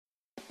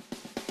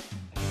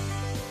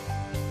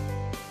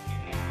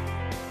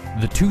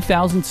The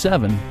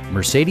 2007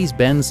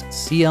 Mercedes-Benz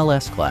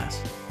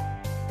CLS-Class.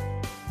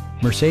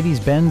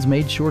 Mercedes-Benz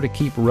made sure to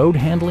keep road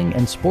handling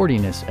and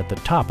sportiness at the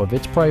top of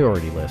its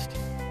priority list.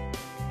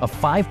 A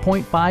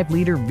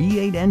 5.5-liter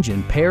V8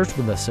 engine pairs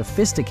with a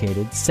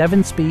sophisticated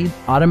 7-speed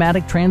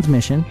automatic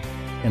transmission,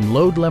 and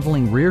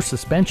load-leveling rear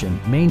suspension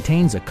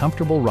maintains a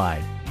comfortable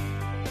ride.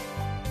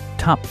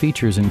 Top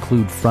features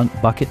include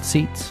front bucket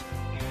seats,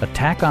 a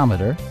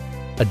tachometer,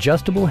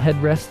 adjustable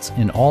headrests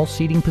in all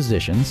seating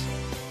positions,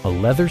 a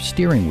leather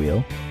steering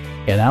wheel,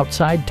 an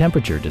outside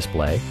temperature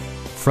display,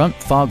 front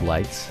fog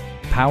lights,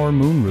 power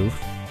moonroof,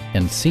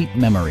 and seat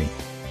memory.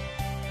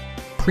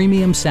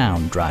 Premium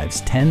sound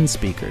drives 10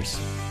 speakers,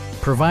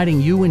 providing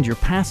you and your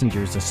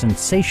passengers a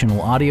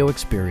sensational audio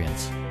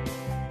experience.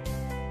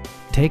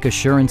 Take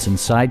assurance in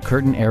side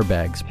curtain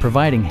airbags,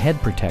 providing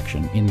head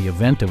protection in the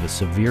event of a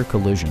severe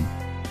collision.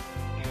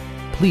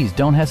 Please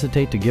don't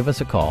hesitate to give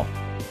us a call.